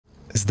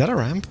Is that a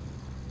ramp?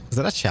 Is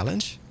that a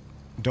challenge?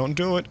 Don't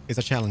do it. It's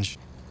a challenge.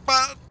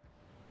 But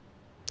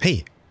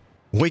hey,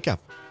 wake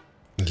up.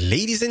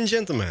 Ladies and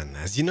gentlemen,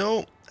 as you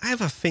know, I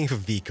have a thing for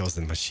vehicles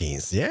and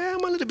machines. Yeah,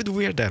 I'm a little bit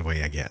weird that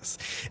way, I guess.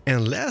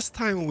 And last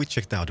time we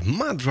checked out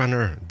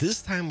MudRunner,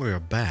 this time we are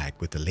back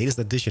with the latest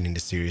addition in the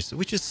series,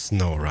 which is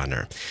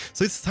SnowRunner.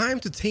 So it's time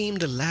to tame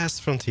the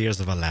last frontiers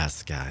of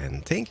Alaska,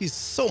 and thank you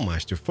so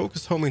much to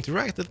Focus Home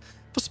Interactive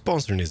for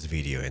sponsoring this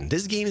video. And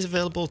this game is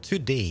available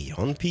today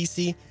on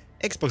PC,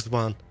 Xbox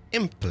One,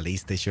 and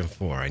PlayStation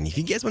 4. And if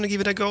you guys want to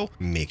give it a go,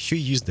 make sure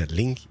you use the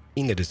link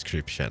in the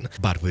description.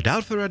 But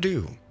without further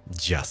ado,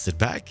 just sit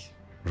back,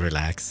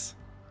 relax,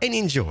 and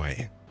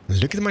enjoy.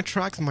 Look at my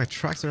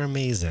trucks are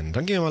amazing.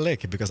 Don't give them a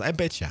lick because I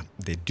betcha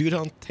they do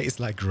not taste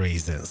like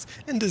raisins.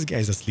 And this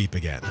guy's asleep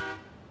again.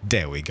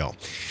 There we go.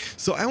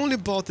 So I only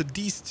bought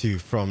these two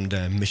from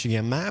the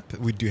Michigan map.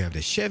 We do have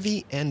the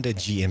Chevy and the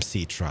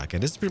GMC truck.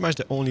 And this is pretty much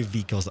the only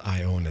vehicles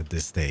I own at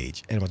this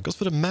stage. And what goes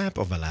for the map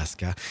of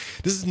Alaska,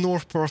 this is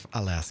North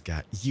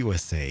Alaska,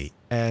 USA.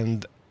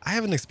 And I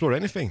haven't explored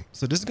anything,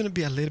 so this is going to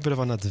be a little bit of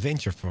an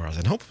adventure for us,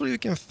 and hopefully we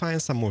can find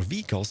some more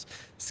vehicles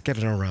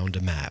scattered around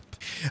the map.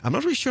 I'm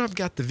not really sure I've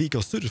got the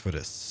vehicles suited for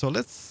this, so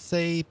let's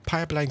say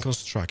pipeline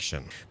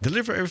construction.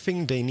 Deliver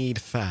everything they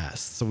need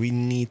fast, so we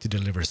need to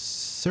deliver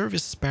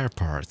service spare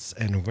parts.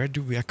 And where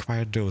do we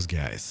acquire those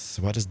guys?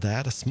 What is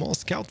that? A small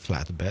scout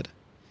flatbed.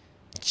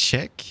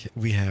 Check.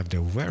 We have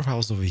the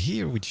warehouse over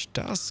here, which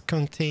does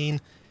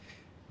contain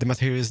the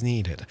materials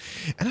needed.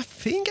 And I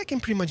think I can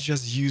pretty much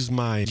just use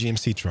my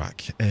GMC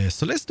truck.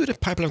 So let's do the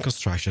pipeline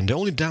construction. The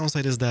only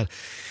downside is that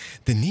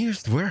the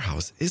nearest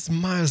warehouse is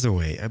miles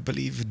away. I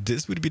believe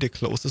this would be the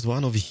closest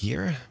one over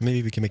here.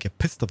 Maybe we can make a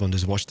pit stop on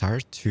this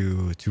watchtower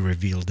to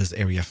reveal this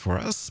area for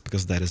us,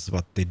 because that is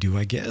what they do,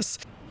 I guess.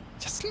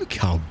 Just look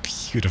how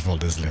beautiful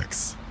this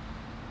looks.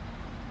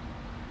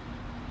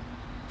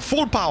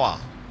 Full power,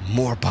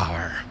 more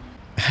power.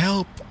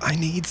 Help, I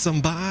need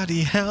somebody,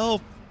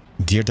 help.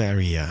 Dear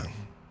Diarrhea.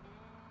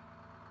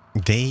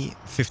 Day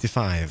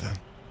 55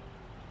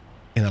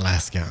 in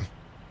Alaska.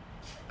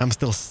 I'm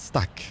still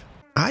stuck.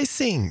 I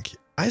think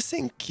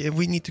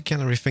we need to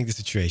kind of rethink the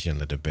situation a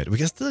little bit. We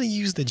can still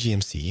use the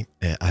GMC,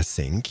 I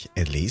think,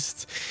 at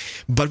least.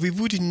 But we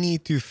would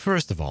need to,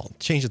 first of all,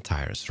 change the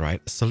tires,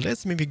 right? So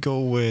let's maybe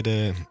go with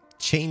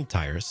chain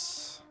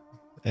tires.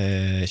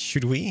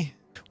 Should we?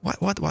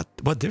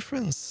 What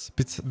difference?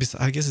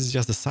 I guess it's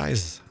just the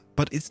size.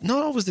 But it's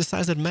not always the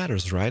size that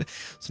matters, right?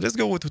 So let's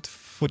go with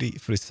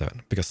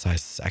 47, because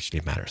size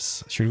actually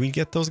matters. Should we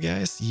get those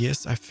guys?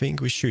 Yes, I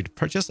think we should.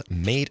 Purchase,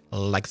 made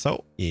like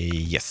so.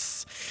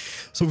 Yes.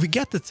 So we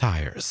get the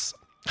tires.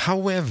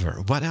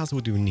 However, what else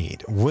would we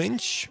need?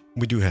 Winch.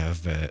 We do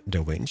have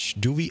the winch.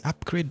 Do we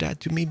upgrade that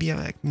to maybe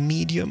a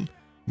medium?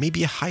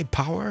 Maybe a high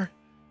power?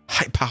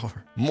 High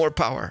power. More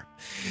power.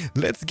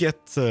 Let's get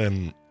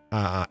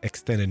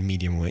extended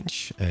medium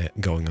winch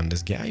going on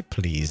this guy.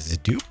 Please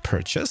do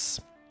purchase.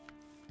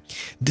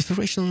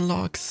 Differential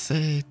locks,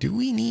 do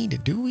we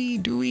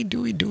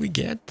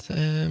get?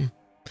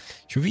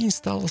 Should we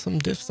install some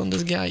diffs on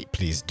this guy?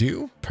 Please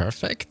do.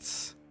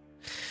 Perfect.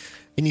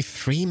 Any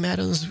free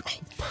add-ons?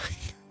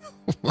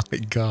 Oh my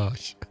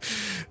gosh.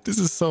 This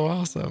is so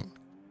awesome.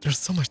 There's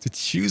so much to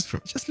choose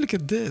from. Just look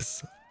at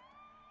this.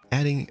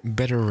 Adding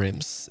better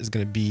rims is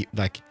going to be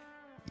like,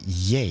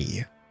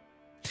 yay.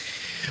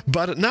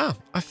 But now,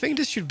 I think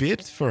this should be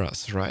it for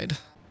us, right?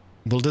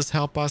 Will this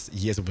help us?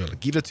 Yes, it will.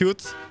 Give it a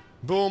toot.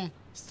 Boom,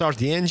 start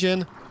the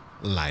engine,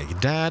 like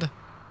that.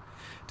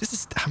 This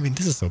is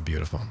so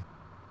beautiful.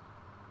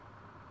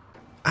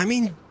 I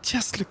mean,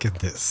 just look at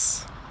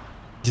this.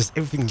 Just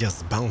everything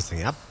just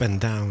bouncing up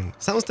and down.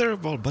 Sounds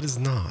terrible, but it's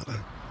not.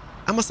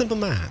 I'm a simple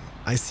man.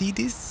 I see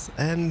this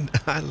and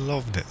I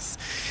love this.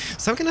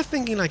 So I'm kind of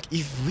thinking like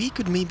if we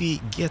could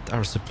maybe get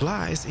our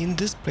supplies in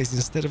this place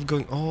instead of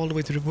going all the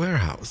way to the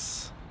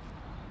warehouse.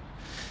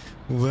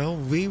 Well,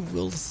 we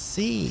will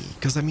see.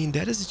 Because I mean,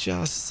 that is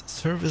just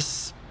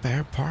service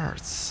spare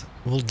parts.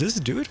 Will this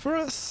do it for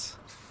us?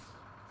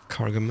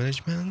 Cargo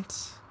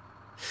management.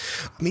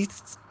 I mean,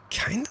 it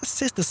kind of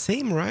says the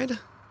same, right?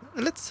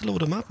 Let's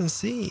load them up and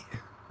see.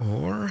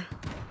 Or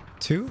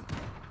 2.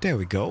 There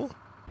we go.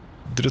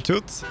 Do the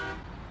toot.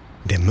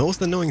 The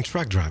most annoying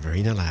truck driver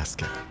in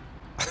Alaska.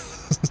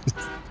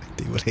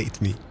 They would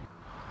hate me.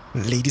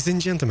 Ladies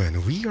and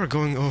gentlemen, we are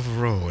going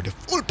off-road.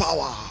 Full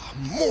power!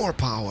 More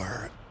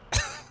power!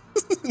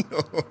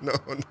 No.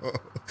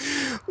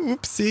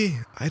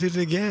 Oopsie, I did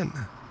it again.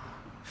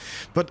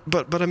 But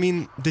I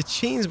mean, the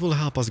chains will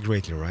help us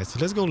greatly, right? So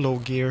let's go low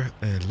gear,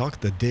 lock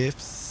the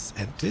diffs,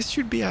 and this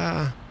should be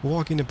a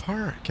walk in the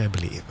park, I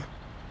believe.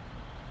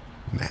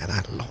 Man,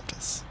 I love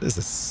this. This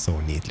is so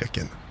neat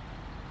looking.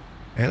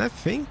 And I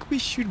think we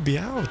should be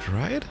out,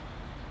 right?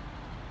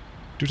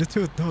 Do the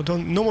toot.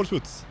 No more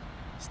toots.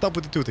 Stop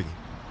with the tooting.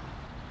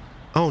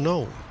 Oh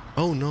no.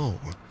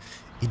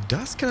 It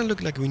does kind of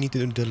look like we need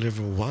to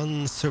deliver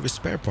one service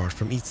spare part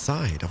from each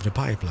side of the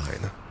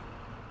pipeline.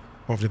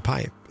 Or of the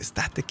pipe. Is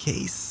that the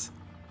case?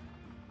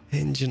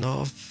 Engine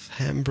off,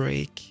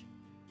 handbrake.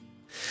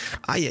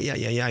 Ay, ay,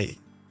 ay, ay, ay.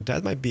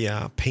 That might be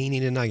a pain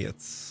in the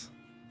nuggets.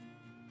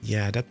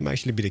 Yeah, that might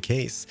actually be the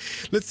case.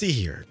 Let's see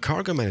here.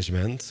 Cargo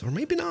management, or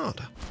maybe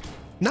not.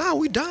 Now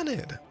we done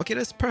it. Okay,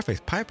 that's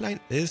perfect. Pipeline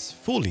is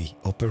fully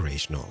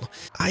operational.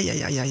 Ay,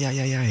 ay, ay, ay, ay,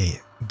 ay,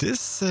 ay.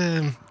 This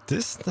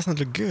doesn't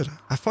look good.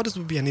 I thought this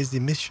would be an easy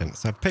mission,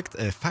 so I picked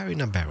a fire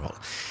in a barrel,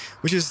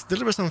 which is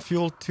deliver some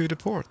fuel to the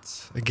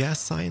port. A gas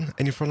sign,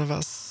 and in front of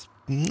us,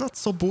 not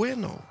so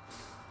bueno.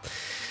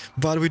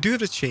 But we do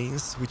have the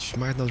chains, which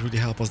might not really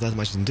help us that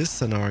much in this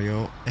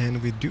scenario,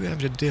 and we do have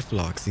the diff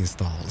locks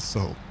installed,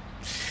 so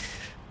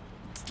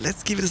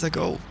let's give this a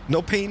go.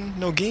 No pain,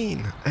 no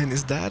gain. And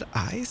is that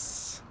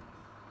ice?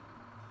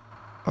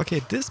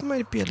 Okay, this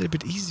might be a little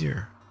bit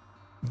easier,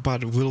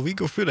 but will we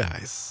go through the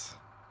ice?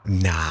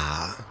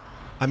 Nah.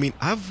 I mean,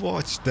 I've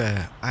watched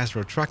the ice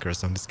road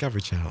truckers on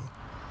Discovery Channel.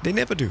 They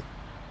never do.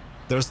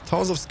 There's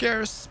tons of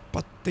scares,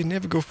 but they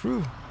never go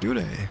through, do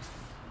they?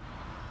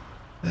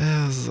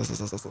 This looks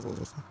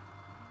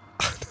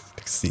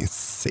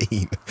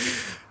insane.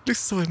 Looks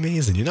so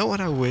amazing. You know what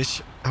I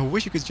wish? I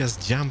wish you could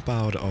just jump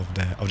out of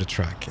the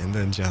truck and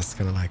then just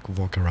kind of like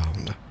walk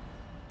around.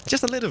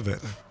 Just a little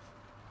bit.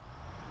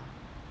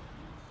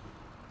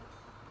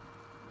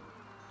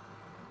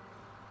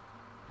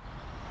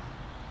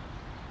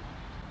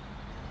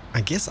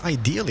 I guess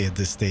ideally at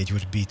this stage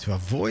would be to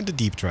avoid the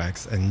deep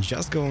tracks and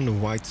just go on the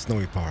white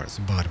snowy parts,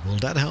 but will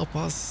that help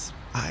us?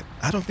 I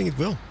don't think it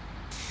will.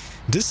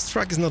 This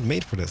truck is not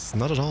made for this,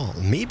 not at all.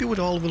 Maybe with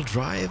all-wheel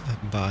drive,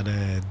 but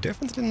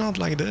definitely not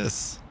like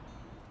this.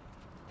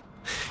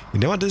 You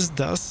know what this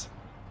does?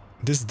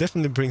 This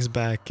definitely brings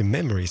back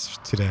memories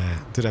to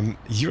the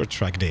Euro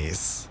Truck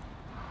days.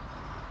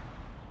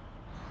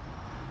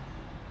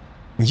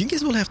 You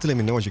guys will have to let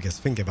me know what you guys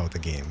think about the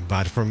game,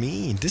 but for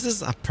me, this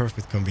is a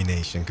perfect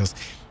combination, because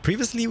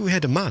previously we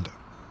had the mud.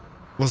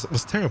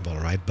 Was terrible,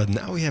 right? But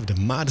now we have the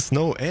mud,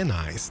 snow, and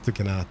ice to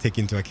kind of take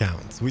into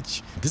account,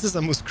 which this is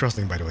a moose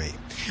crossing, by the way.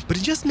 But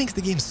it just makes the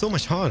game so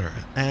much harder,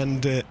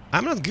 and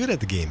I'm not good at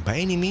the game by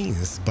any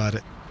means,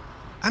 but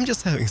I'm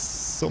just having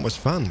so much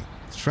fun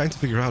trying to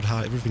figure out how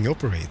everything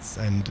operates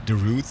and the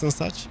routes and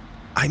such.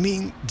 I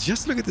mean,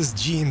 just look at this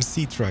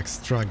GMC truck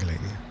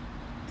struggling,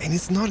 and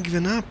it's not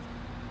giving up.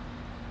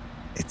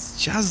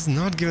 It's just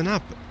not giving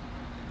up.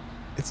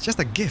 It's just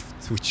a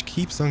gift which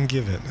keeps on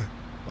giving.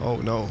 Oh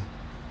no.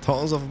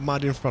 Tons of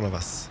mud in front of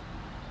us.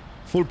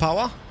 Full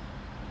power?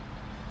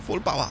 Full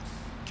power.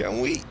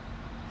 Can we?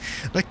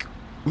 Like,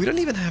 we don't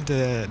even have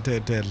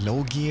the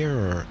low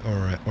gear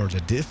or the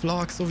diff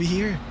locks over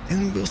here,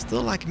 and we're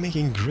still like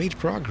making great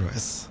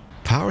progress.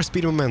 Power,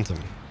 speed, momentum.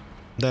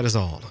 That is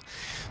all.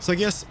 So I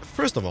guess,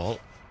 first of all,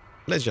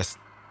 let's just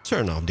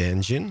turn off the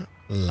engine,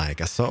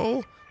 like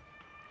so,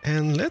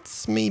 and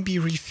let's maybe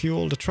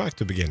refuel the truck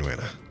to begin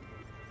with.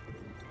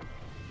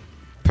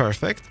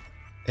 Perfect.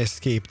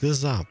 Escape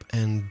this up,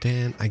 and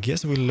then I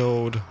guess we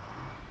load.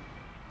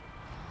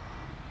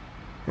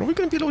 Are we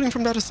going to be loading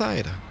from the other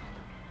side?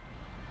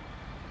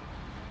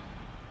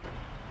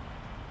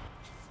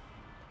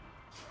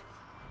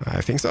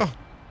 I think so.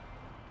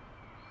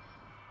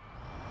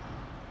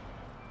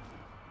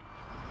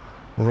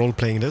 Role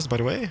playing this, by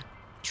the way.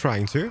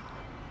 Trying to.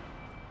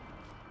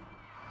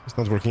 It's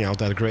not working out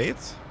that great.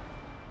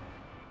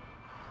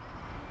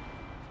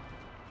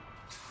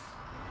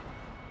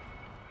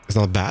 It's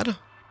not bad,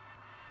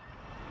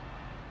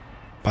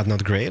 but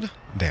not great.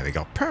 There we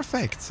go.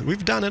 Perfect.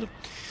 We've done it.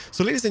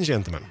 So, ladies and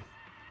gentlemen,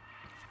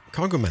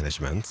 cargo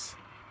management.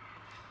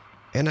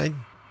 And I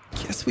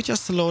guess we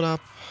just load up.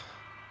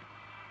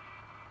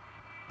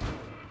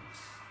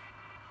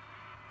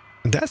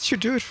 That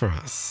should do it for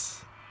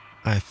us,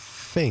 I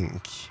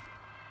think.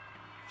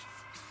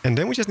 And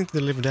then we just need to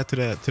deliver that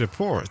to the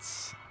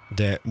ports.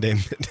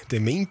 The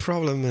main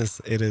problem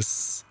is it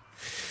is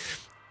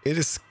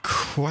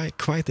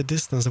quite a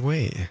distance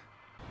away.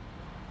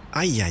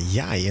 Ay, ay,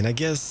 ay, and I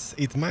guess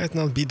it might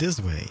not be this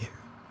way.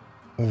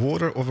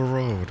 Water over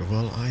road,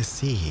 well, I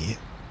see.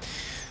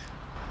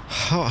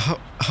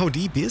 How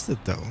deep is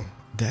it, though?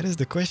 That is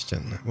the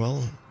question.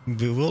 Well,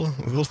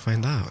 we'll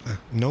find out.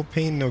 No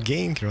pain, no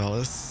gain,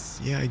 Keralis.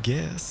 Yeah, I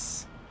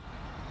guess.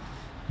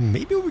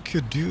 Maybe what we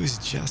could do is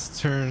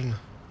just turn...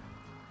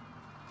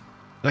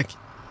 Like,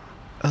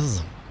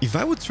 if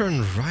I would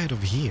turn right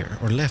over here,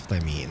 or left, I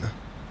mean,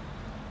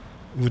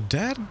 would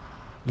that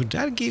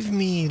give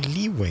me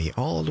leeway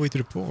all the way to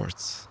the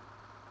ports?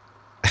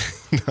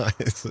 No, I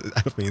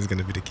don't think it's going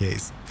to be the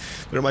case.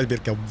 There might be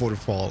like a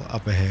waterfall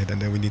up ahead,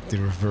 and then we need to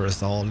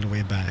reverse all the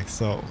way back.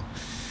 So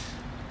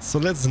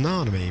let's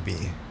not, maybe.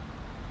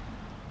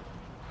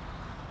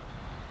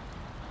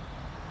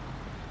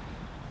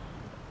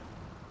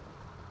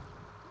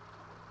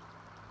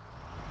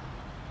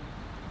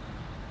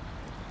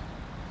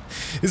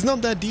 It's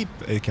not that deep,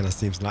 it kind of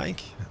seems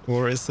like.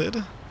 Or is it?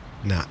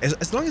 Nah,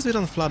 as long as we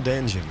don't flood the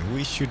engine,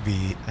 we should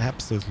be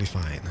absolutely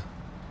fine.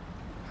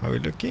 How are we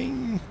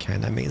looking?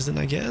 Kinda amazing,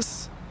 I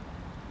guess.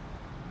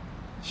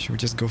 Should we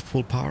just go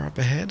full power up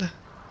ahead?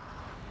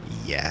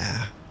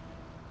 Yeah.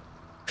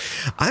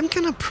 I'm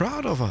kinda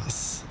proud of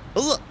us.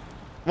 Ugh.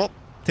 Well,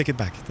 Take it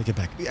back. Take it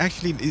back.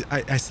 Actually,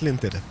 I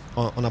slinted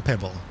on a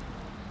pebble.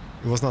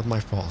 It was not my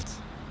fault.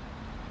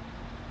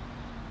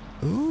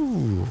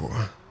 Ooh.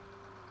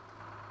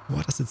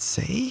 What does it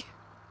say?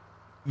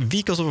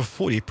 Vehicles over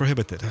 40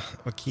 prohibited.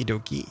 Okie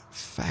dokie.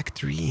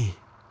 Factory.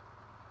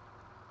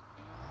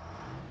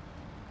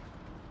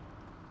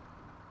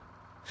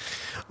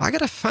 I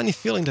got a funny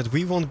feeling that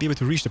we won't be able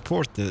to reach the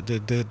port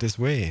this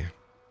way.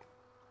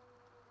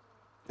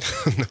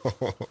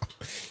 No.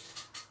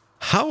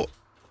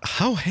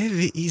 How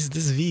heavy is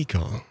this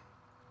vehicle?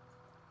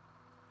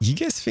 You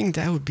guys think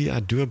that would be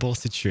a doable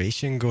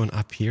situation going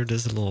up here,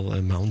 this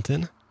little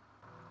mountain?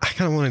 I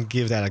kind of want to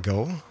give that a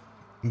go,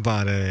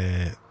 but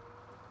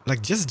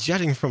like just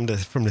judging from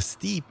the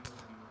steep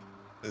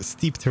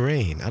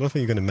terrain, I don't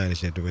think you're gonna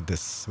manage it with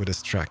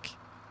this truck.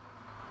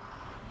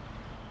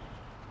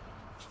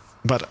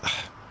 But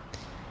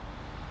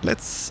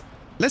let's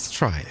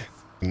try.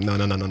 No,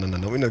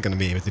 we're not gonna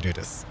be able to do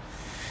this.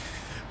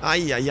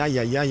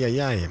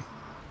 Ay.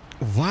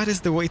 What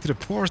is the way to the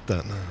port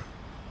then?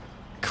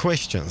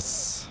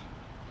 Questions.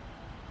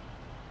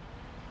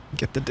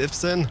 Get the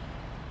diffs in.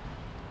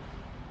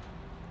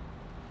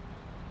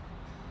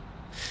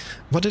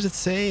 What did it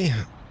say?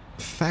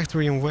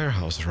 Factory and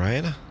warehouse,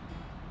 right?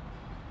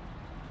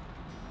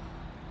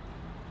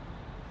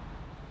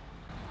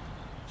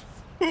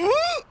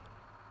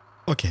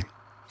 Okay.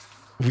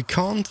 We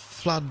can't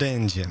flood the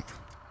engine.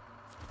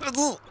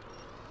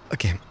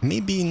 Okay,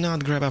 maybe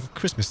not grab a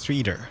Christmas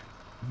tree there.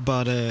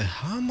 But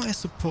how am I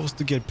supposed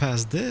to get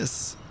past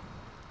this?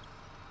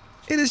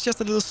 It is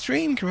just a little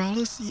stream,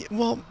 Keralis.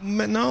 Well,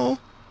 no.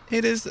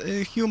 It is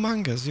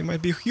humongous. You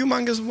might be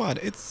humongous what?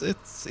 It's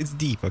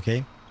deep,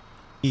 okay?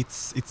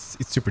 It's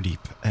super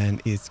deep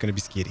and it's gonna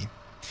be scary.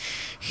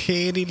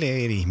 Hey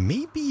lady,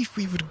 maybe if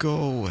we would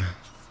go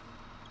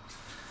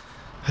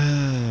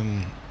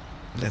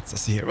let's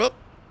see here. Well,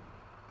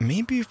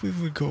 maybe if we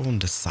would go on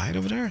the side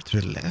over there to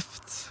the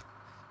left,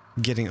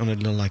 getting on a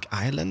little like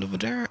island over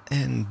there,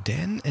 and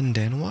then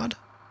what?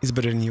 Is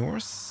better than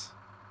yours?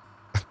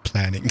 I'm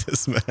planning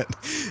this, man.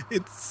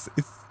 It's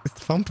the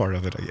fun part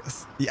of it, I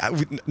guess. Yeah,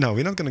 no,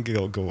 we're not gonna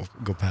go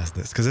past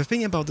this, because the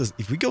thing about this,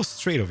 if we go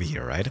straight over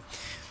here, right?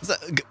 So,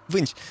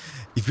 Winch,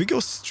 if we go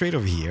straight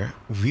over here,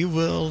 we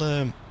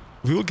will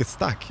get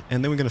stuck,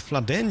 and then we're gonna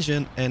flood the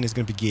engine, and it's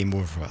gonna be game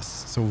over for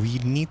us. So we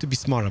need to be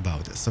smart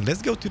about this. So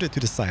let's go to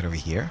the side over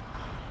here.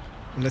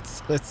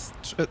 Let's.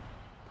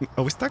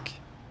 Are we stuck?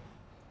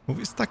 Are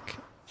we stuck?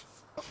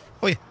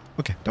 Oh yeah.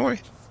 Okay, don't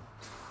worry.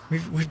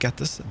 We've got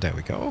this. There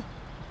we go.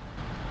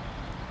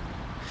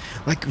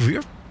 Like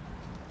we're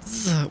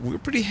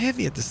pretty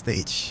heavy at this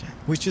stage,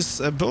 which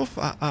is both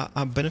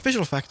a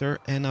beneficial factor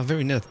and a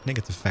very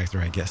negative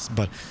factor, I guess.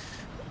 But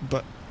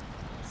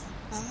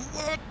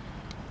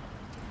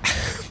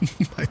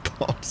my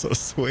palms are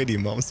sweaty,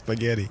 mom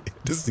spaghetti.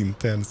 This is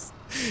intense.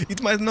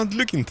 It might not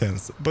look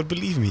intense, but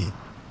believe me,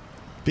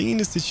 being in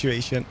this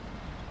situation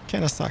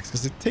kind of sucks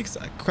because it takes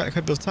quite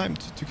a bit of time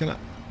to kind of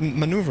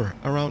maneuver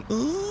around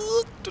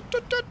on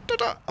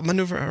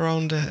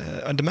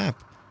the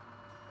map.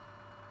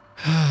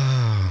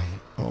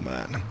 Oh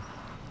man,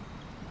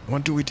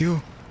 what do? We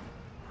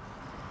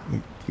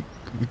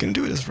can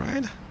do this,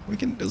 right? We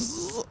can do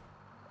this.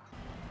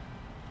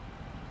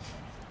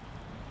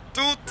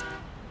 Dude,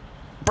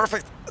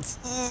 perfect.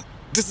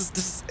 This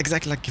is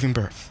exactly like giving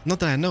birth.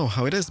 Not that I know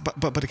how it is,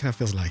 but it kind of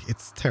feels like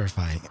it's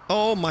terrifying.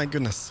 Oh my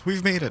goodness,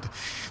 we've made it.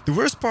 The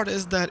worst part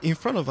is that in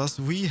front of us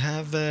we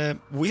have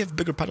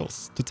bigger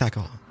puddles to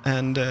tackle,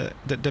 and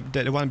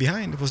the one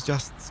behind was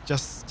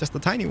just a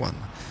tiny one.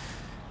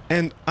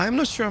 And I'm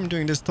not sure I'm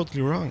doing this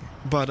totally wrong,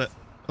 but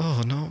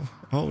oh no,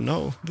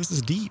 this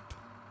is deep.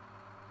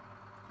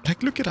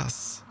 Like, look at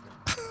us.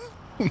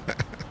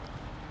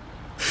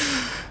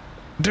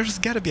 There's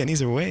gotta be an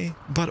easier way,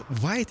 but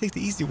why take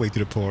the easy way to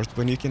the port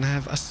when you can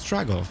have a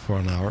struggle for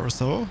an hour or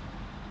so?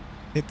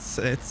 It's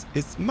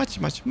much.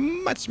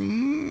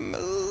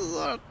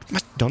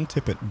 Don't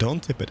tip it.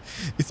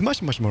 It's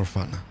much more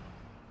fun.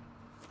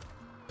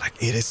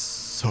 Like, it is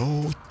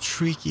so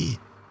tricky.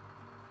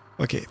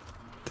 Okay.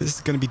 This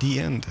is gonna be the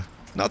end.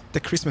 Not the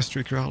Christmas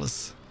tree,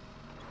 Keralis.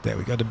 There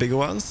we got the bigger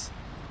ones.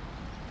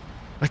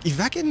 Like, if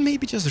I can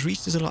maybe just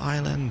reach this little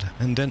island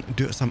and then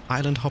do some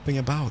island hopping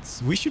about,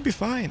 we should be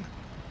fine.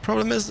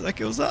 Problem is, like,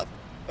 it goes up.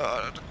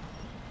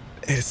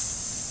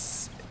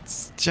 It's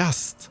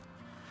just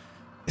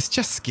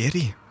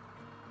scary.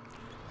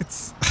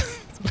 It's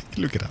like,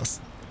 look at us.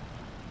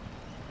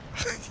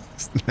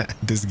 Man,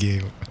 this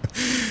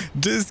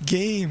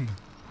game,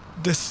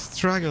 the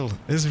struggle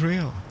is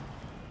real.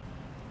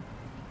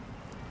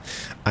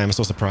 I am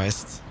so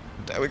surprised.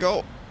 There we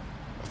go.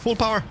 Full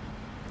power.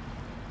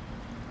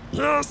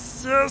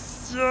 Yes.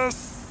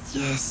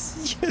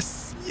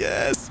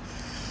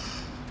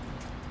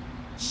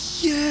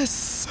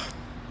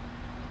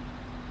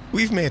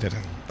 We've made it.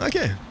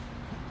 Okay.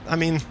 I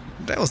mean,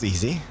 that was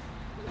easy.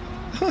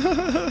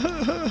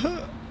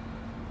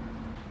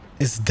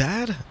 Is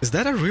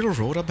that a real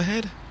road up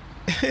ahead?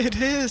 It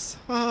is.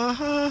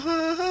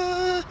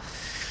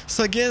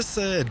 So I guess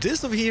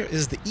this over here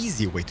is the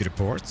easy way to the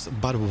ports,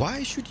 but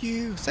why should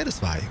you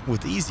satisfy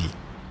with easy?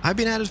 I've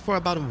been at it for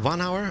about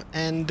 1 hour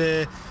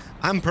and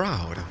I'm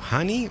proud.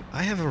 Honey,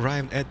 I have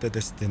arrived at the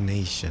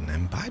destination.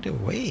 And by the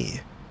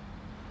way,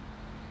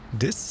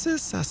 this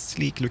is a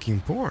sleek looking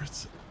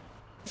port.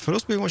 For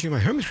those people watching my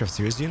Hermitcraft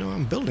series, you know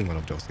I'm building one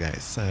of those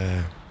guys.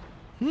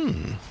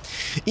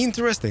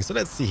 Interesting. So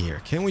let's see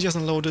here. Can we just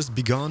unload this,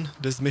 be gone,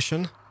 this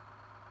mission?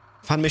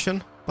 Fun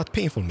mission, but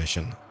painful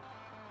mission.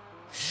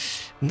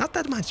 Not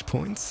that much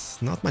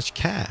points, not much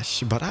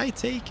cash, but I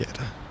take it.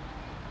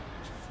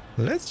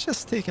 Let's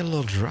just take a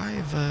little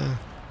drive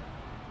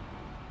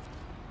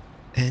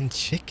and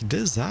check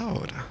this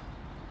out.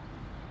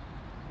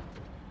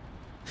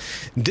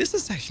 This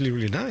is actually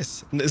really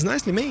nice. It's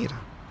nicely made.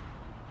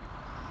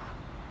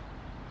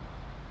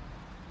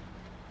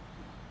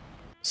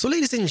 So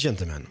ladies and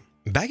gentlemen,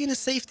 back in the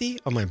safety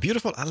of my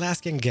beautiful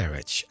Alaskan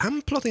garage,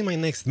 I'm plotting my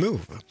next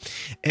move.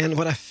 And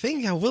what I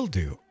think I will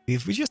do,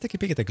 if we just take a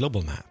peek at the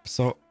global map.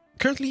 So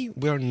currently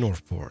we are in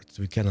Northport.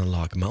 We can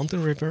unlock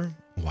Mountain River,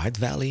 White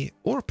Valley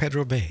or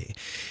Pedro Bay.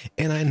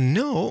 And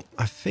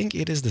I think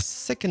it is the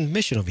second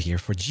mission over here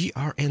for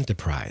GR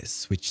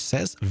Enterprise, which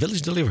says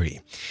Village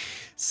Delivery.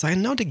 So I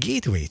know the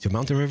gateway to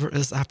Mountain River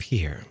is up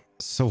here.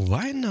 So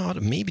why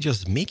not maybe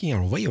just making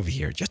our way over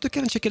here just to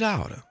kind of check it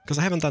out? Because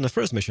I haven't done the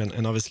first mission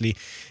and obviously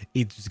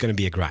it's going to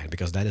be a grind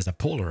because that is a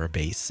polar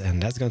base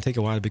and that's going to take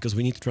a while because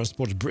we need to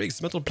transport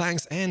bricks, metal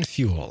planks and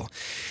fuel.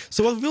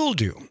 So what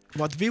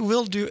we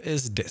will do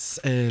is this.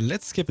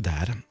 Let's skip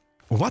that.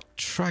 What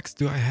trucks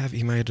do I have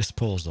in my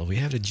disposal? We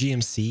have the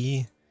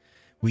GMC.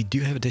 We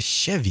do have the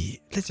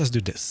Chevy. Let's just do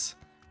this.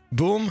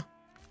 Boom.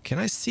 Can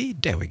I see?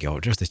 There we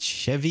go. There's the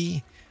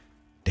Chevy,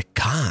 the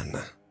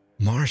Khan,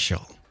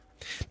 Marshall,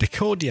 the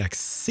Kodiak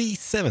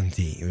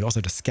C70, we also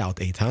have the Scout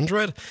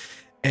 800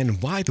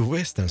 and White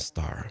Western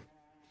Star.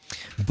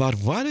 But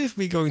what if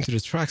we go into the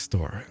truck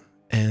store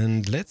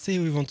and let's say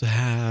we want to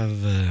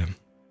have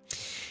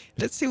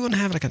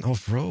like an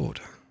off-road.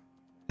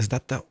 Is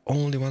that the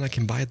only one I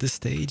can buy at this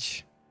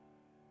stage?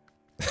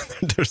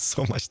 There's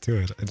so much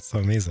to it. It's so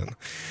amazing.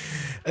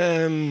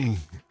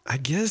 I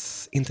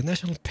guess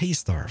International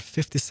Paystar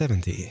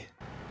 5070.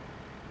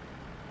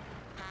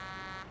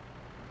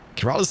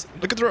 Keralis,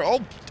 look at her.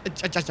 Oh,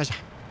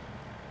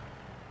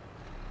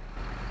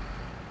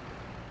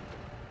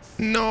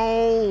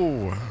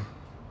 no.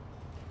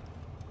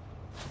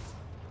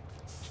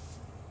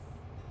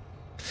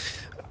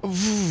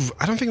 Ooh,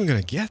 I don't think we're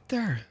gonna get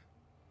there.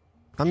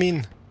 I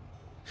mean,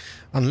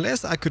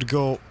 unless I could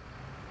go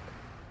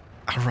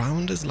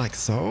around this like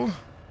so,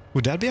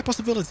 would that be a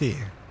possibility?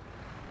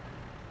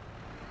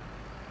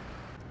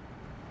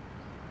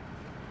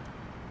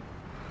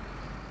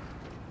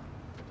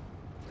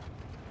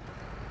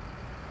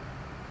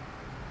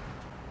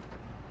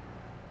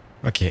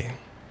 Okay.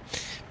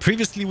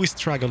 Previously we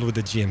struggled with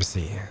the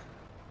GMC.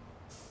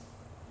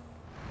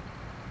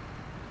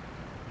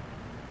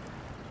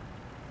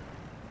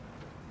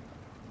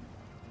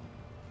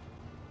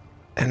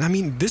 And I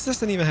mean, this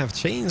doesn't even have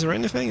chains or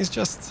anything. It's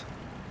just...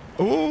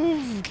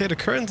 Oh, okay, the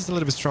current is a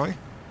little bit strong.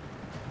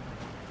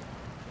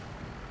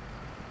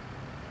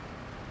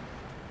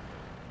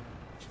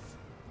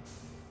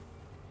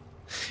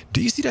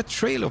 Do you see that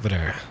trail over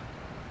there?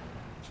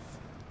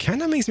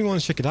 Kinda makes me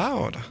want to check it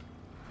out.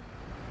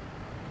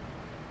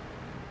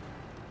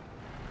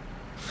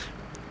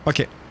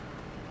 Okay,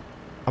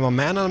 I'm a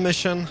man on a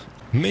mission.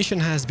 Mission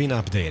has been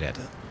updated.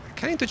 I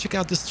kinda need to check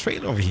out this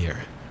trail over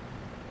here.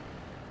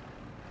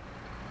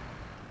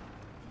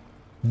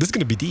 This is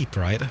gonna be deep,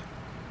 right?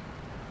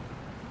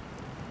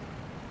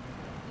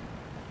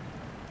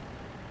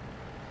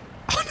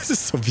 Oh, this is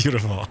so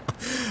beautiful.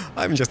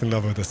 I'm just in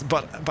love with this.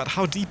 But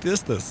how deep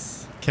is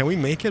this? Can we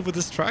make it with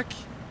this truck?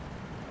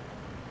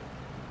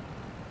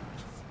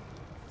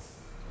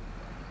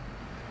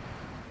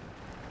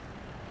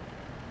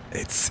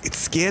 It's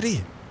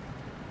scary.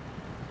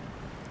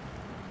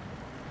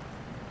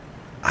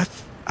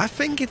 I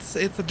think it's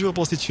a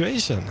doable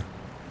situation.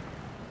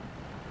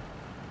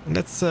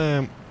 Let's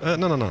no.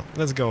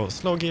 Let's go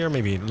slow gear.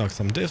 Maybe lock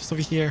some diffs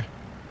over here.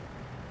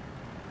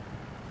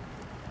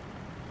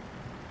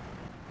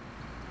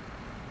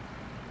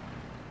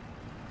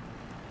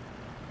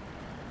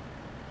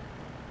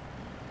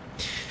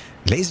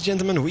 Ladies and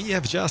gentlemen, we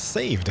have just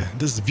saved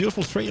this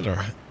beautiful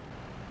trailer.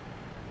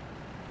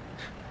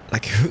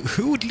 Like,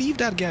 who would leave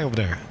that guy over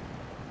there?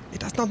 It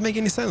does not make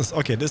any sense.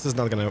 Okay, this is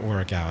not gonna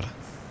work out.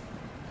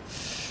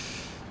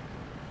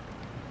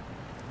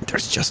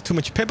 There's just too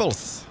much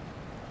pebbles.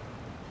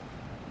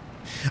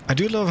 I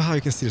do love how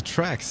you can see the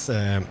tracks,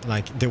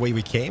 like the way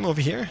we came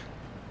over here.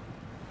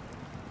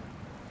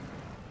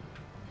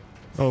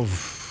 Oh,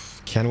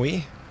 can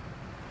we?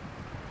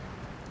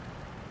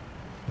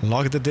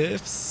 Lock the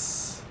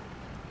diffs.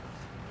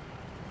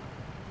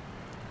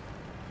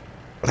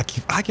 Like,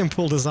 if I can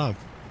pull this up.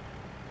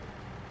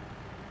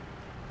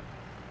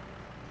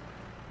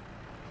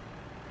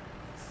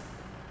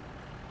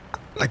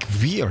 Like,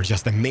 we are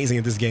just amazing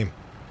at this game.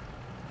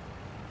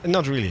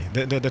 Not really.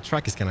 The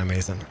track is kind of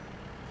amazing.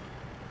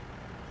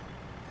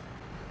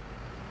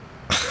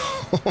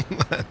 Oh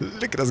man,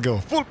 look at us go.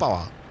 Full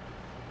power.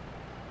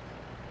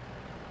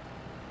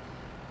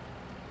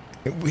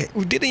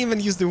 We didn't even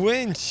use the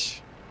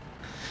winch.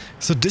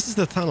 So this is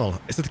the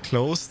tunnel. Is it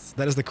closed?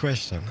 That is the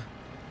question.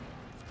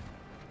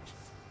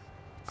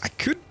 I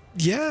could,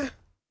 yeah.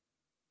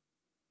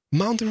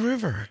 Mountain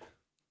River.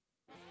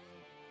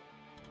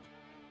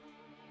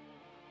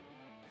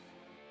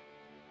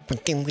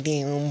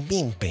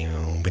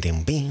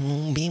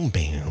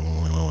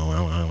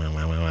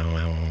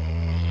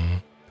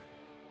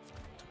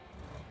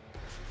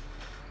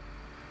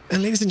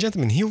 And ladies and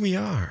gentlemen, here we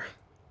are.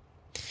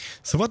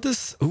 So what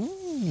is...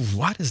 Ooh,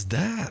 what is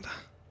that?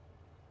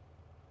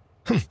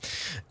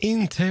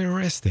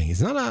 Interesting.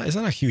 It's not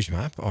a huge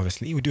map,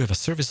 obviously. We do have a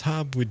service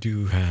hub. We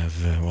do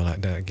have... well,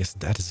 I guess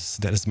that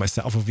is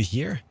myself over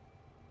here.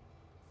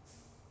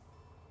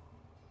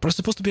 But it's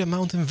supposed to be a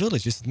mountain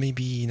village. Is it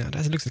maybe... Now,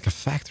 that looks like a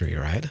factory,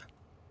 right?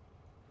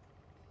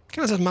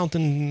 Kind of that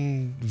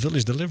mountain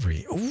village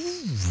delivery.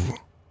 Ooh.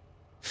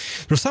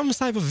 There's some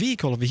type of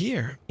vehicle over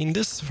here in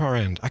this far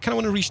end. I kind of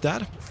want to reach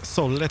that.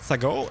 So let's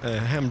go.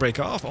 Handbrake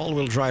off.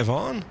 All-wheel drive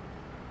on.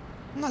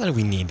 Not that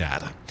we need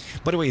that.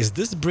 By the way, is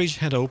this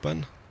bridgehead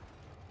open?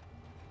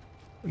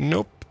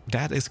 Nope.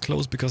 That is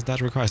closed because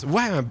that requires...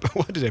 Why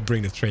did I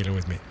bring the trailer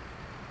with me?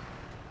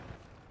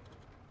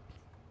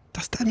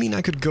 Does that mean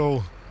I could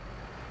go...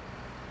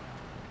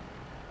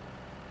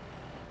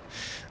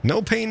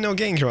 No pain, no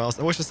gain, Keralis.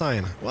 What's the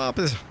sign? Well,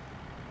 but...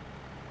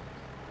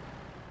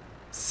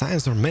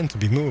 Signs are meant to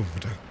be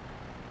moved.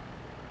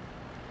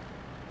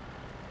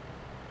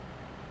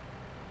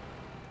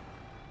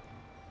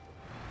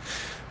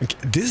 Okay,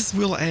 this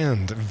will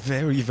end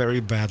very, very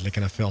badly,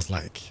 kind of feels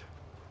like.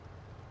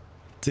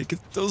 Take it...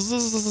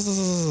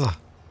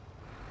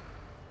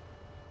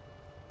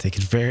 Take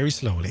it very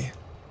slowly.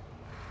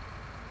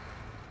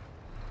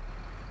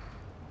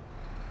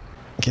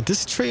 Okay,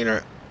 this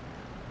trailer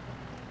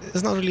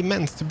is not really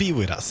meant to be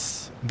with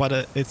us,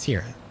 but it's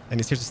here, and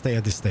it's here to stay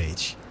at this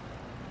stage.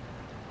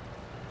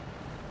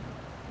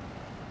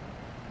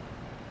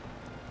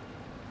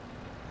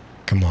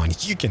 Come on,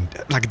 you can...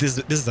 Like, this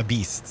is a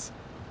beast.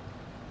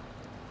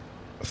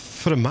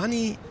 For the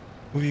money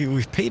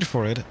we've paid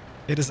for it,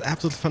 it is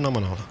absolutely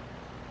phenomenal.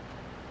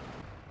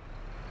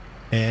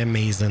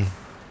 Amazing.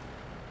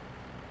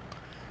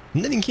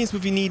 And then in case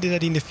we need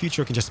it in the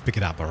future, we can just pick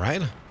it up,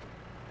 alright?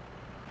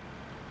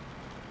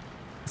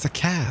 It's a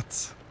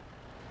cat.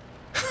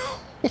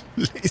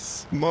 Holy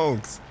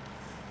smokes.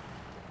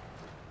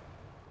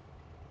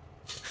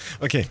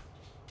 Okay.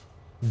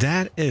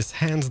 That is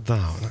hands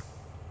down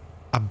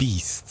a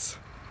beast.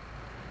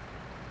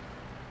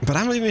 But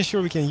I'm not even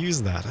sure we can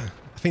use that. I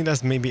think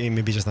that's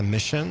maybe just a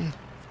mission.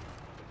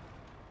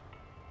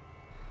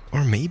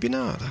 Or maybe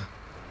not.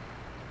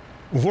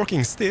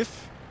 Working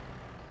stiff.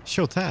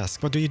 Show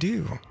task. What do you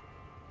do?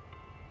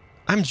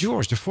 I'm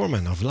George, the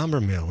foreman of lumber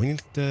mill. We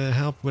need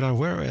help with our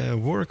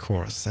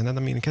workhorse. And then,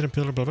 I mean,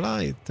 Caterpillar, blah, blah, blah.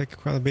 It takes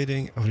quite a bit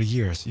over the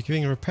years. You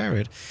can repair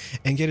it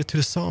and get it to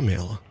the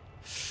sawmill.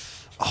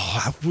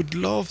 Oh, I would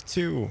love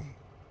to.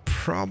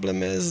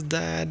 Problem is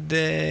that,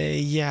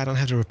 yeah, I don't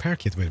have the repair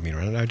kit with me,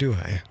 right? Or do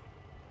I?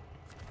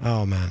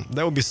 Oh, man.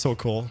 That would be so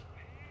cool.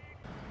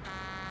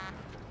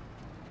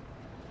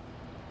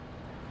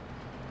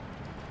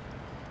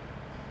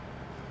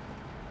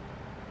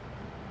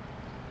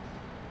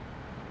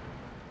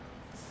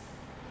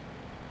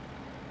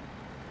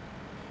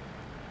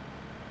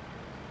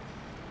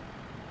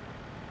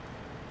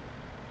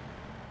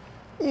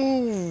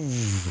 Ooh.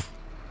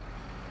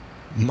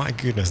 My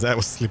goodness, that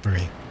was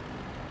slippery.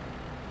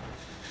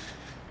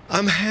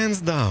 I'm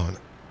hands down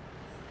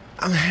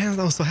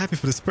so happy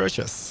for this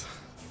purchase.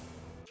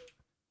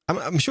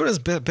 I'm sure there's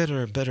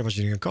better what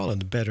you can call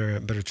it,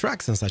 better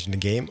tracks and such in the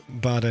game,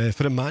 but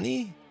for the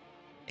money,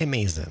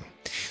 amazing.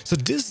 So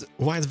this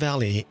White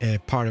Valley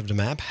part of the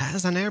map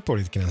has an airport,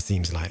 it kind of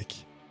seems like.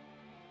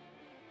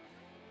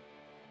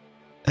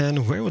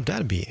 And where would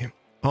that be?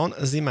 On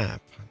the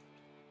map.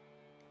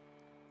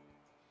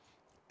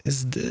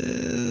 Is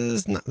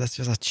this... No, that's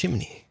just a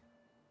chimney.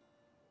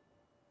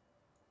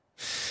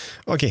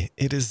 Okay,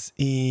 it is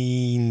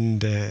in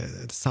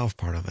the south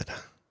part of it.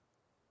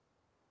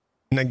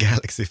 In a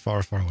galaxy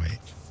far, far away.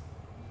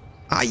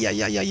 Ay,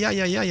 ay, ay, ay,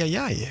 ay, ay, ay, ay,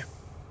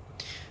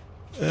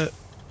 ay.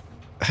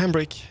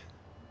 Handbrake.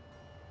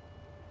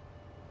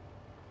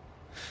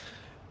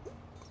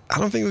 I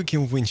don't think we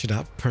can winch it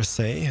up, per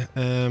se.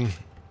 Let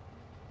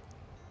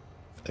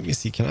me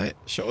see, can I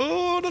show...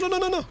 Oh, no, no, no,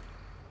 no, no.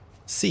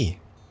 C.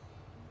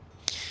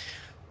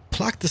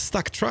 Pluck the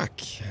stuck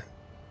truck.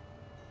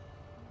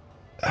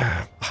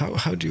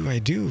 How do I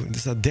do?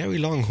 This is a dairy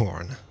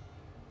longhorn.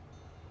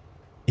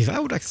 If I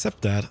would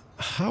accept that,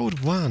 how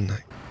would one?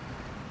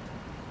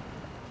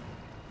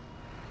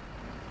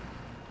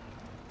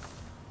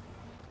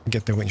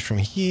 Get the winch from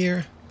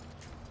here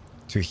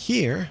to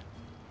here,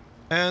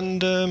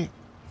 and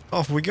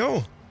off we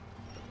go.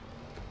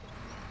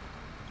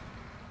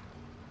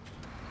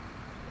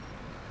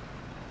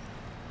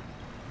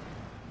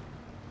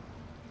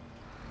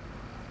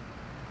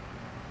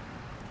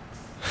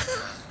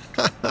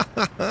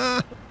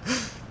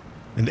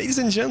 And ladies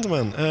and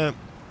gentlemen,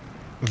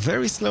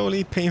 very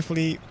slowly,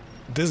 painfully,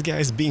 this guy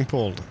is being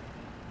pulled.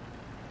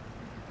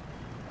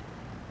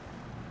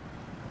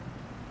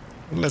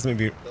 Let's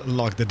maybe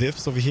lock the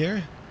diffs over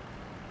here.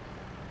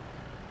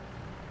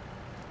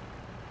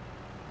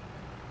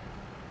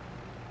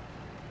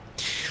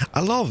 I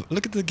love,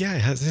 look at the guy,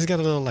 he's got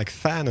a little like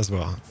fan as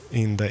well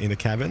in the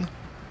cabin.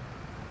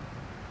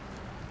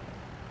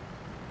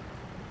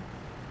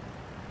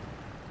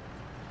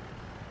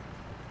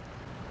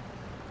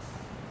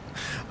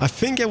 I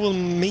think I will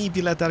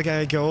maybe let that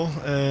guy go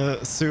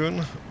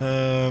soon,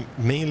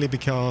 mainly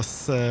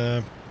because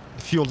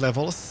fuel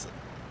levels,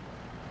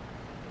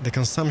 the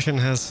consumption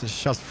has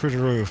shot through the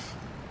roof.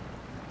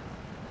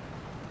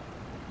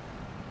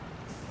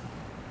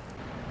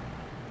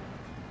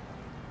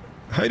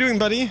 How you doing,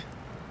 buddy?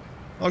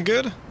 All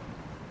good?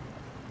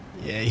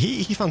 Yeah,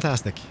 he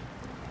fantastic.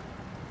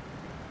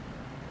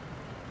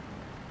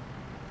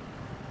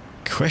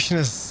 Question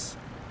is,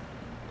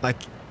 like,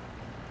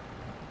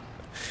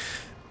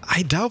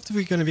 I doubt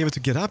we're gonna be able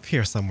to get up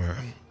here somewhere.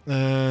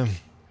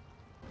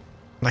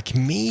 Like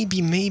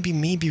maybe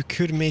we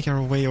could make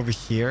our way over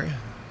here.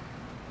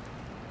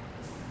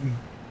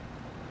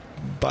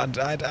 But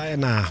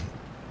nah.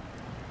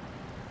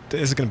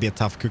 This is gonna be a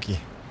tough cookie.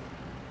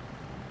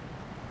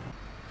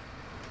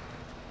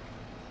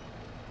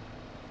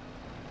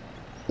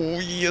 Oh,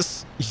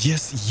 yes.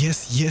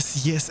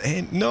 Yes,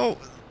 and no.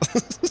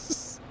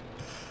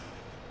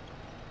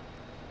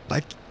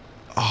 Like,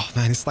 oh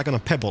man, it's stuck on a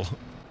pebble.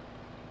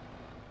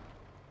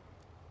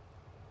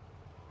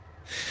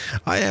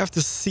 I have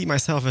to see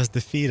myself as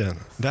defeated.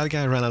 That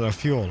guy ran out of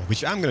fuel,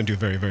 which I'm gonna do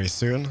very, very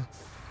soon.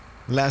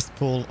 Last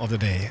pull of the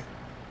day.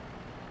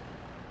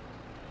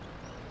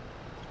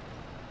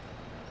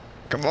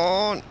 Come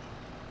on!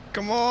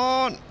 Come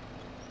on!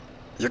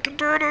 You can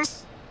do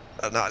this!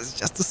 No, it's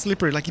just too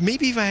slippery. Like,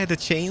 maybe if I had the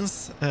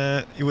chains,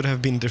 it would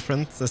have been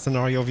different, the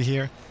scenario over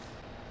here.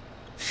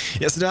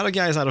 Yeah, so the other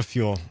guy is out of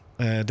fuel.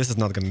 This is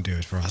not gonna do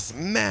it for us.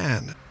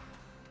 Man!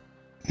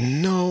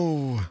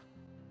 No!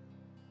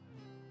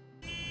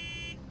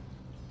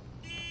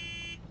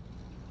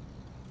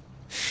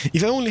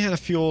 If I only had a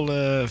fuel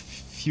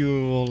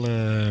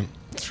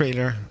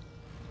trailer,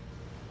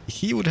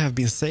 he would have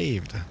been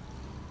saved.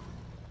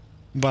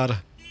 But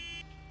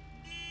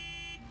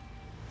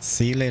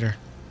see you later.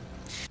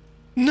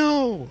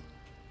 No!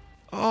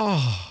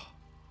 Oh,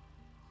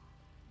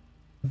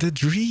 the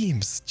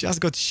dreams just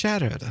got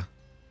shattered.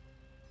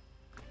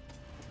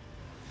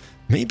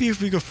 Maybe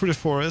if we go through the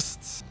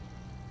forests,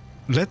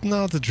 let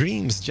now the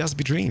dreams just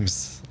be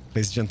dreams,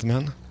 ladies and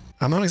gentlemen.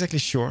 I'm not exactly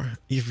sure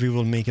if we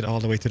will make it all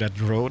the way to that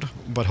road,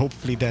 but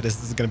hopefully that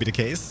is going to be the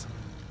case.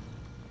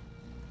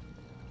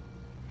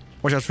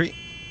 Watch out, tree.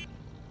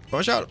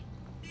 Watch out.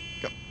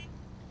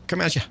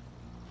 Come at ya.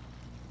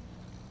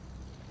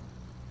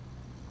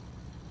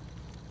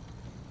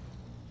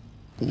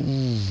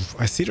 Ooh,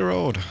 I see the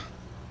road.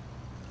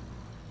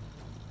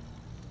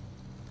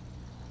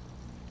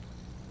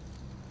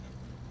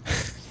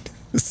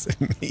 This is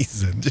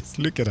amazing. Just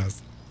look at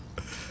us.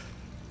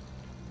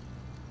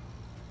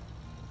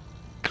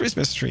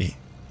 Christmas tree.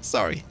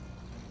 Sorry.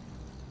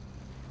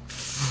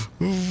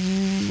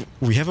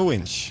 We have a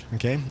winch,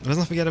 okay? Let's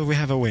not forget that we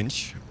have a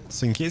winch.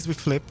 So in case we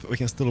flip, we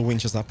can still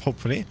winch us up,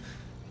 hopefully.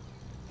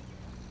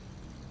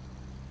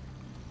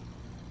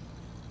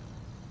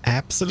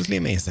 Absolutely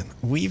amazing.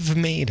 We've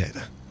made it.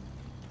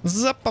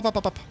 Zap, up, up,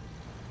 up, up.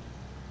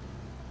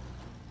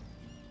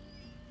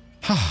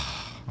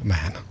 Oh,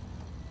 man.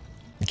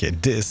 Okay,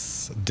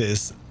 this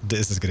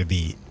is gonna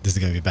be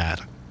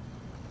bad.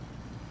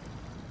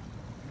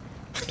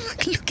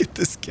 Look at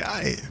this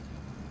guy.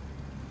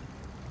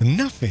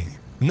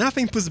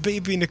 Nothing puts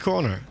baby in the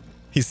corner,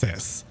 he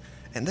says,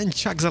 and then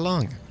chugs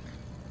along.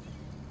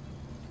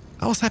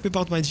 I was happy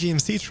about my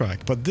GMC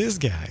truck, but this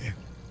guy's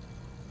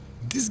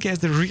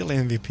the real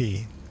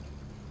MVP.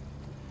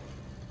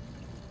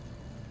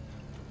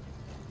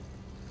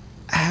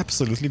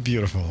 Absolutely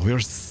beautiful. We're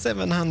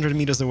 700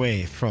 meters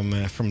away from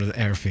the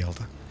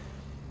airfield.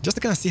 Just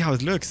to kind of see how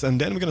it looks,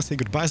 and then we're gonna say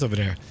goodbyes over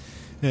there.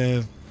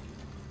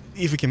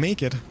 If we can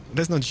make it,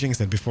 let's not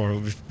jinx it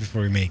before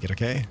we make it,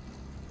 okay?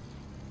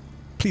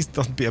 Please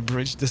don't be a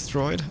bridge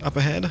destroyed up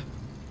ahead.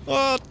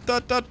 Oh,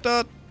 dot, dot,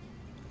 dot.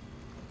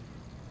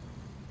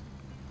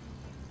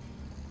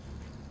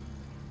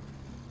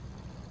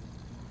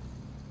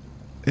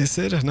 Is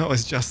it? No,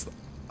 it's just...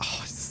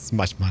 Oh, it's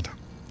much mud.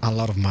 A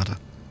lot of mud.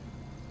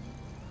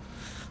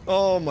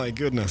 Oh my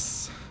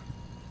goodness.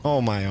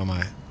 Oh my, oh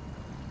my.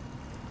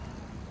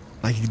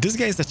 Like, this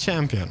guy is the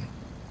champion.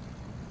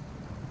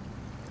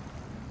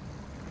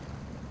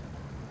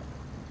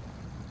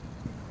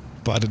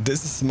 But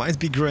this might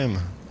be grim,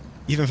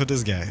 even for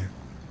this guy.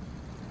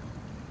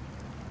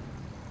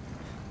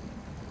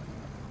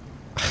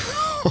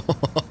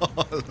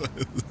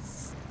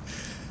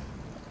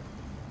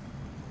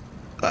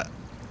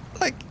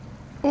 Like,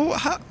 oh,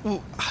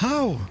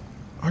 how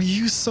are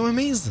you so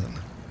amazing?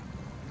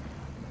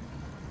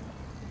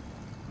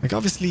 Like, Like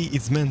obviously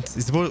it's meant.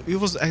 It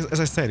was as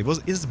I said.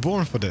 It's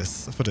born for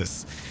this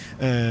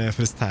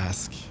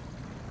task.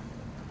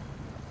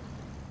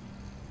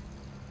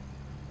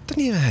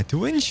 Didn't even have to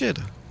winch it.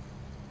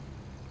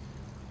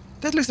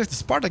 That looks like the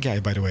Sparta guy,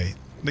 by the way.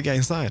 The guy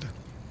inside.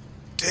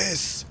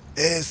 This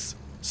is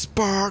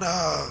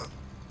Sparta.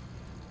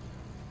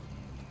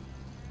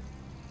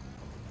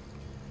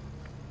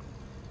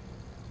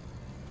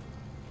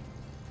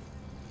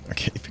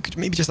 Okay, if we could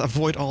maybe just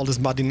avoid all this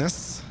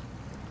muddiness,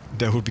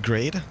 that would be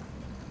great.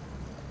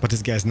 But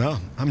this guy's no.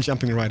 I'm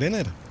jumping right in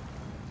it.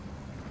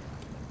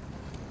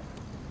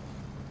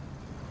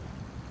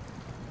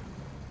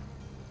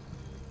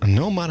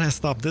 No mud has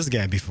stopped this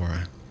guy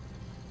before.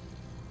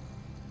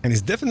 And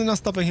he's definitely not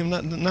stopping him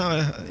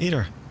now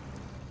either.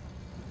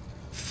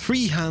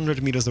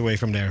 300 meters away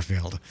from the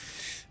airfield.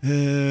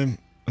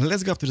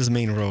 Let's go up to this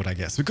main road, I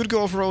guess. We could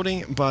go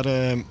off-roading, but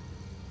I'm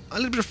a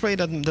little bit afraid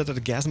that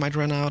the gas might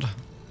run out.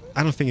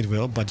 I don't think it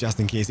will, but just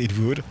in case it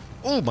would.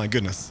 Oh my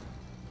goodness.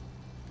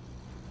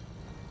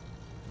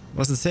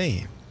 What does it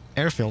say?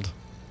 Airfield.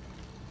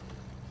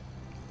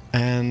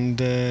 And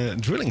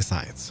drilling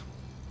sites.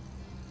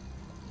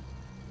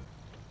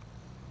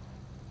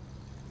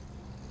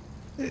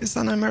 It's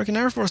an American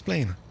Air Force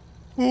plane.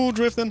 Ooh,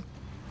 drifting.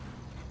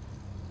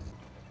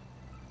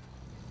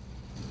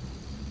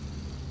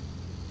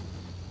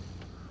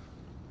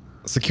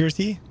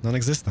 Security?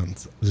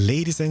 Non-existent.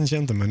 Ladies and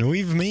gentlemen,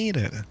 we've made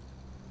it.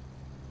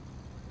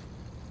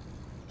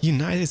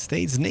 United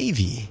States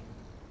Navy.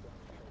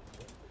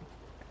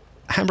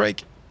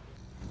 Handbrake.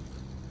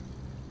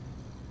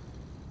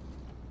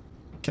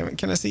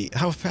 Can I see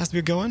how fast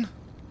we're going?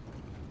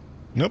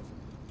 Nope.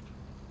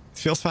 It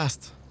feels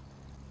fast.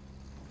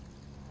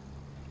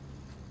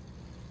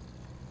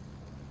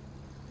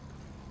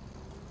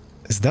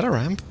 Is that a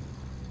ramp?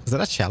 Is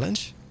that a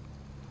challenge?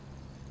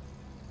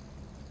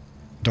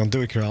 Don't do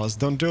it, Keralis.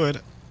 Don't do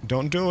it.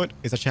 Don't do it.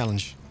 It's a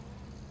challenge.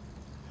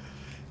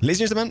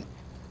 Ladies and gentlemen.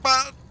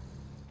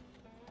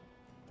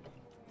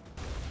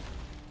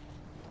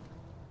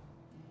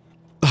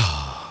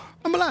 Oh,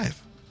 I'm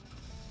alive.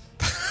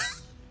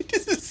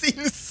 This is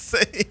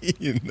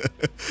insane.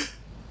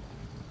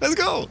 Let's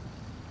go.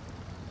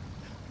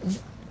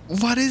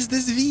 What is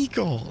this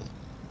vehicle?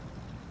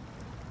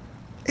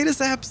 It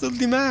is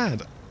absolutely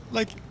mad.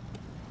 Like,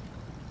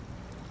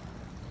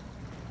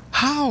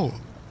 how?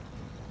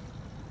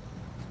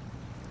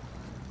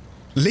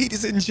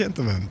 Ladies and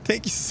gentlemen,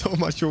 thank you so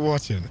much for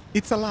watching.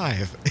 It's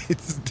alive.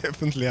 It's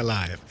definitely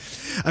alive.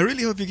 I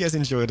really hope you guys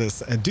enjoyed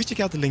this. And do check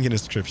out the link in the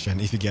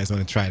description if you guys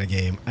want to try the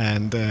game.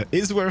 And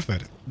it's worth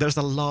it. There's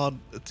a lot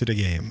to the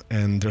game.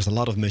 And there's a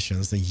lot of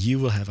missions. And you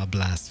will have a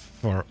blast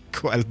for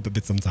quite a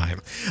bit some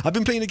time. I've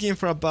been playing the game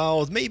for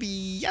about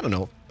maybe, I don't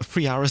know,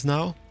 3 hours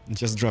now.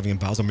 Just driving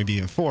about, or maybe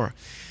even 4.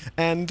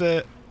 And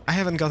I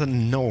haven't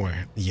gotten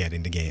nowhere yet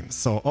in the game.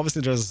 So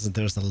obviously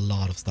there's a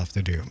lot of stuff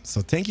to do.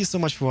 So thank you so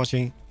much for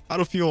watching. Out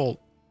of fuel.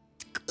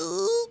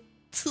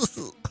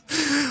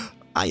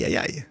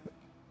 Ay.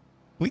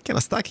 We kind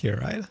of stuck here,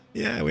 right?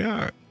 Yeah, we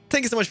are.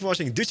 Thank you so much for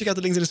watching. Do check out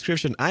the links in the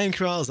description. I am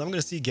Keralis. I'm going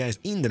to see you guys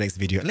in the next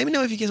video. And let me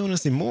know if you guys want to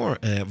see more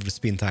of the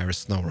Spin Tire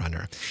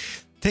SnowRunner.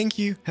 Thank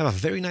you. Have a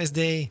very nice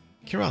day.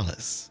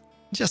 Keralis.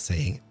 Just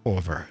saying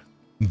over.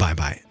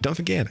 Bye-bye. Don't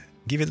forget,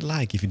 give it a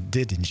like if you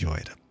did enjoy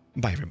it.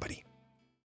 Bye, everybody.